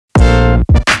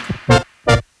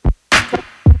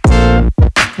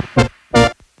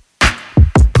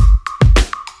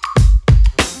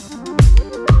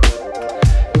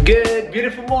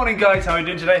guys, how are you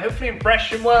doing today? Hopefully you're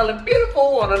fresh and well and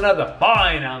beautiful on another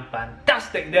fine and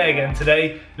fantastic day again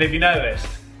today. And if you noticed,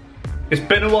 it's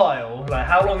been a while. Like,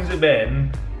 how long has it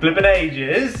been? Flipping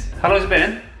ages. How long has it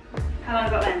been? How long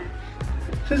has it been?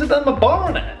 Since I've done my bar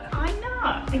on it. I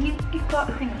know. You've got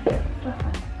the thing.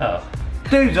 Oh.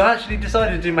 Dudes, I actually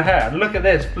decided to do my hair. And look at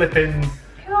this flipping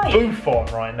booth on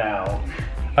right now.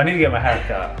 I need to get my hair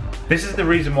cut. This is the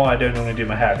reason why I don't normally do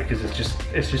my hair, because it's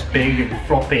just big and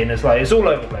floppy and it's all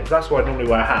over the place. That's why I normally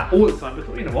wear a hat all the time.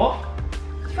 But you know what?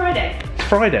 It's Friday. It's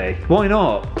Friday. Why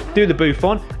not? Do the booth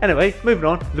on. Anyway, moving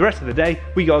on. The rest of the day,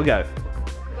 we gotta go.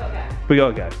 We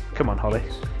gotta go. Come on, Holly.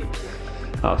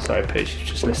 Oh, sorry, Pooch. She's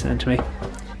just listening to me.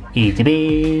 Easy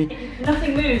bee.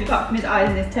 Nothing moves apart from his eyes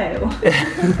and his tail.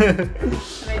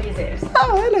 Maybe his ears.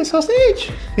 Oh, hello, sausage.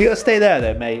 You gotta stay there,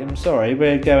 though, mate. I'm sorry.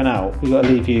 We're going out. We gotta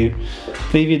leave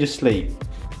you to sleep.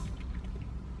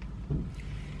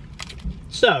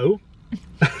 So,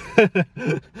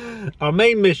 our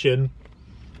main mission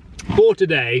for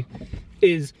today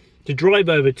is to drive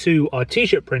over to our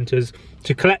t-shirt printers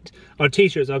to collect our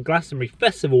t-shirts, our Glastonbury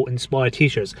Festival inspired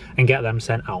t-shirts, and get them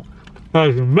sent out.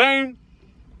 That's the main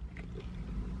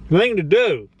thing to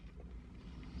do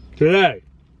today.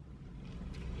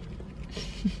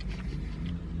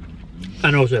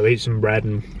 And also eat some bread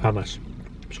and hummus.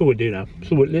 That's all we do now.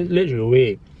 That's all literally all we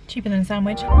eat. Cheaper than a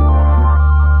sandwich.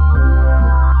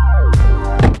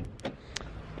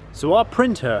 So our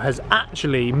printer has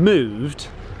actually moved,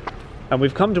 and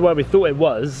we've come to where we thought it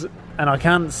was, and I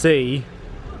can't see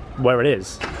where it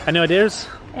is. Any ideas?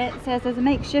 It says there's a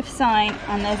makeshift sign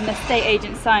and there's an estate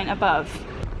agent sign above.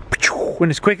 When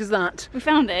as quick as that. We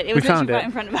found it. It was literally right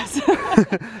in front of us.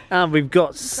 And we've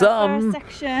got some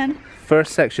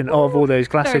first section of all those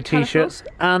Glasso t-shirts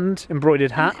and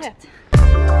embroidered hat.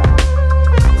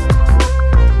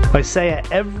 I say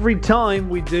it every time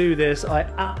we do this. I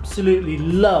absolutely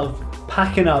love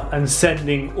packing up and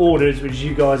sending orders which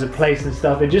you guys are placing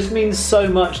stuff. It just means so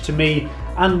much to me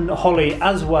and Holly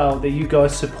as well that you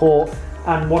guys support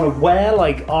and want to wear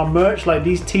like our merch. Like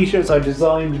these t-shirts I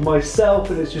designed myself,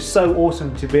 and it's just so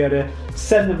awesome to be able to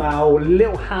send them out, a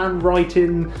little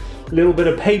handwriting, a little bit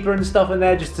of paper and stuff in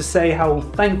there just to say how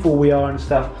thankful we are and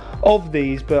stuff of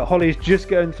these. But Holly's just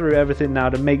going through everything now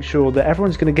to make sure that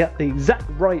everyone's going to get the exact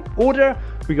right order.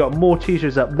 We got more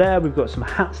t-shirts up there, we've got some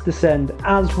hats to send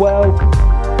as well.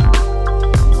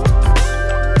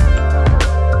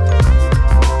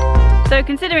 So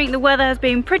considering the weather has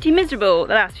been pretty miserable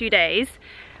the last few days,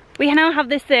 we now have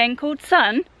this thing called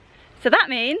sun. So that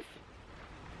means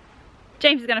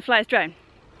James is going to fly his drone.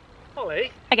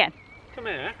 Holly? Again. Come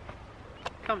here.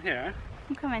 Come here.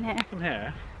 I'm coming here. Come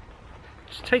here.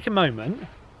 Just take a moment.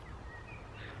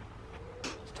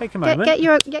 Just take a moment.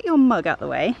 Get your mug out the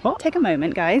way. What? Take a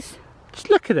moment, guys. Just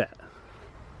look at it.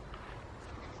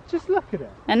 Just look at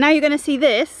it. And now you're going to see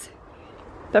this,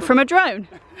 but from a drone.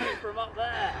 From up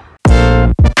there.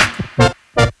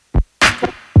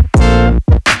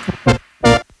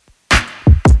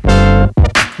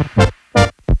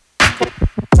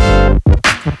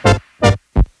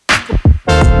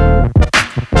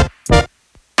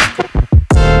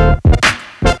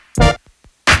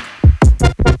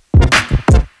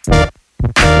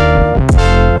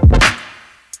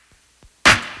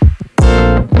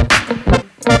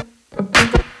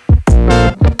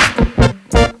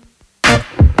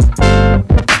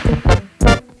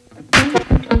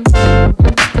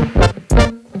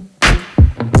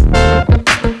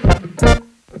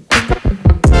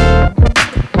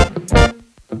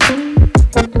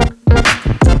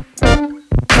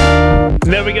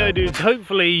 There we go, dudes.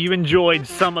 Hopefully you enjoyed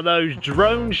some of those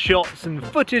drone shots and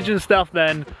footage and stuff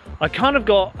then. I kind of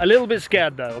got a little bit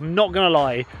scared though, I'm not gonna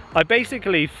lie. I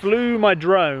basically flew my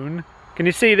drone. Can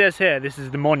you see this here? This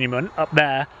is the monument up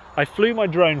there. I flew my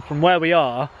drone from where we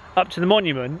are up to the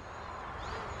monument,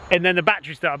 and then the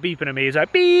battery started beeping at me. It's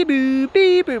like beep boop,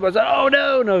 beep boop. I was like, oh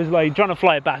no, and I was like trying to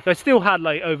fly it back. I still had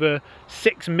like over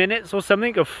 6 minutes or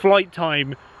something of flight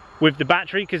time with the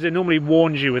battery, because it normally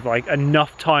warns you with like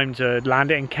enough time to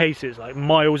land it in case it's like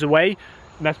miles away.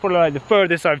 And that's probably like the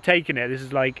furthest I've taken it. This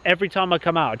is like every time I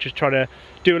come out I just try to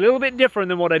do a little bit different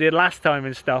than what I did last time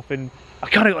and stuff, and I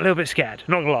kind of got a little bit scared,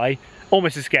 not gonna lie.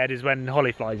 Almost as scared as when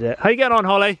Holly flies it. How you getting on,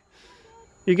 Holly?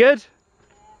 You good?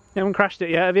 You haven't crashed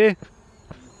it yet, have you?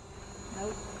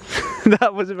 Nope.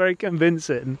 That wasn't very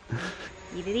convincing.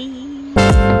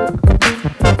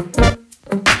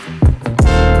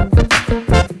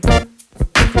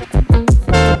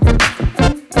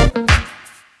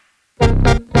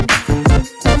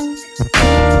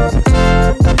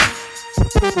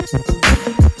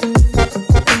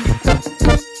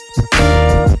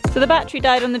 battery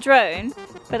died on the drone,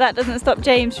 but that doesn't stop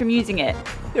James from using it.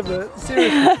 Yeah, but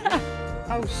seriously,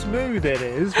 how smooth it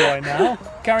is right now.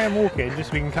 Carry on walking, just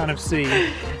so we can kind of see.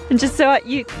 And just so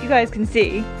you guys can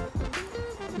see.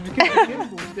 Because the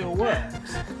gimbal still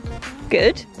works.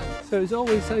 Good. So it's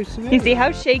always so smooth. You see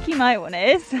how shaky my one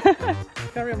is.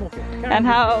 Carry on walking. And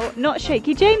how not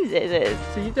shaky James's is.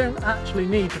 So you don't actually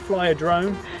need to fly a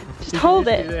drone. Just hold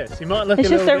it. Do this. You might look it's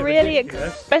a just little a bit really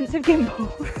ridiculous. expensive gimbal.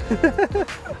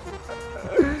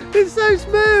 It's so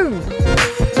smooth.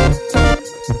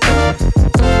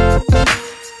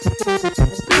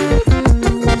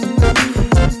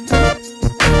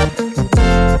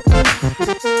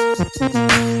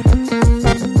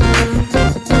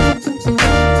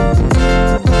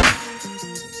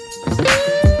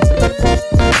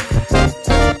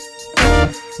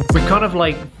 Kind of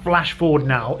like flash forward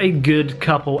now a good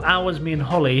couple hours. Me and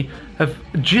Holly have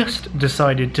just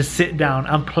decided to sit down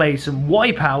and play some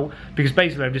Wipeout, because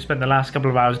basically I've just spent the last couple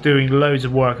of hours doing loads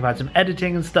of work. I've had some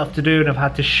editing and stuff to do, and I've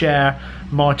had to share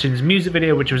Martin's music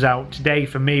video, which was out today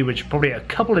for me, which probably a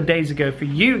couple of days ago for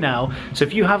you now. So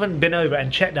if you haven't been over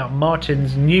and checked out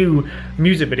Martin's new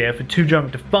music video for Too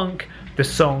Drunk to Funk, the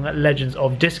song Legends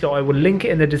of Disco, I will link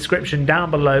it in the description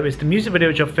down below. It's the music video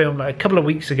which I filmed like a couple of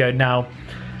weeks ago now.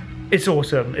 It's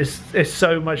awesome. It's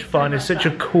so much fun. It's such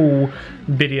a cool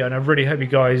video, and I really hope you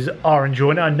guys are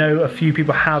enjoying it. I know a few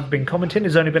people have been commenting.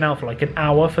 It's only been out for like an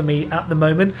hour for me at the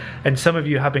moment, and some of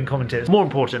you have been commenting. More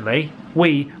importantly,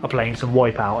 we are playing some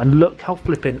Wipeout, and look how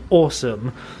flipping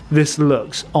awesome this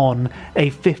looks on a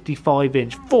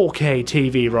 55-inch 4K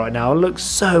TV right now. It looks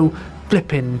so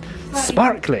flipping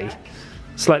sparkly.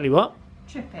 Slightly what?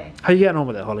 Trippy. How are you getting on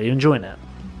with it, Holly? You enjoying it?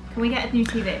 Can we get a new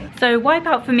TV? So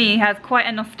Wipeout for me has quite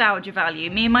a nostalgia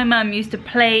value. Me and my mum used to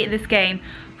play this game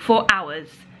for hours,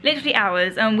 literally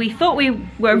hours, and we thought we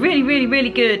were really, really, really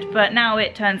good, but now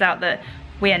it turns out that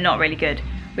we are not really good.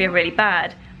 We are really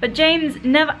bad. But James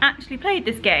never actually played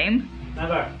this game.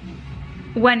 Never.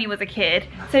 When he was a kid.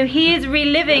 So he is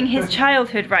reliving his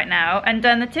childhood right now and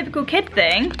done the typical kid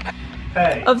thing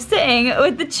of sitting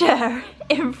with the chair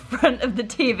in front of the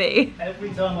TV. Every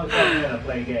time I come here and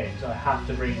play games, I have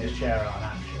to bring this chair out in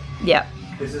action. Yeah.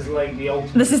 This is like the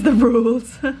ultimate. This is the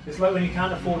rules. It's like when you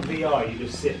can't afford VR, you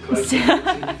just sit close to the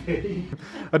TV.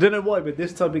 I don't know why, but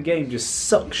this type of game just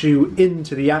sucks you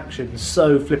into the action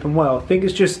so flippin' well. I think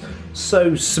it's just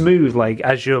so smooth, like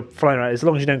as you're flying around, as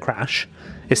long as you don't crash,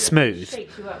 it's smooth. It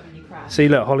shakes you up when you crash. See,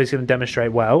 look, Holly's going to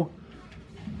demonstrate well.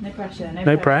 No pressure,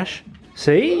 no pressure.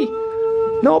 See?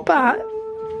 Not bad.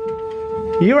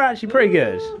 You're actually pretty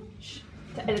good.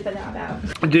 To edit that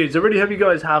out. Dudes, I really hope you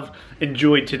guys have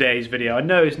enjoyed today's video. I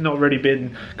know it's not really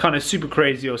been kind of super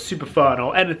crazy or super fun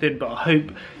or anything, but I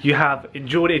hope you have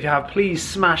enjoyed it. If you have, please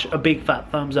smash a big fat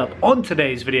thumbs up on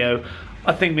today's video.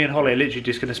 I think me and Holly are literally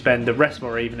just going to spend the rest of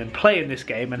our evening playing this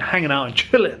game and hanging out and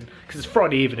chilling, because it's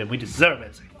Friday evening, we deserve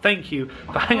it. So thank you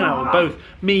for hanging out with both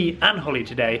me and Holly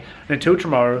today. And until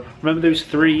tomorrow, remember those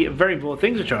 3 very important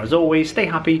things, which are, as always, stay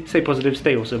happy, stay positive,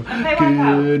 stay awesome.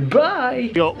 Goodbye. We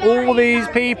got all these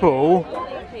people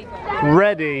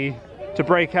ready to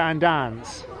break out and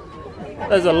dance.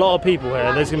 There's a lot of people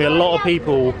here. There's going to be a lot of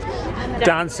people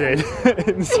dancing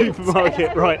in the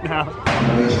supermarket right now.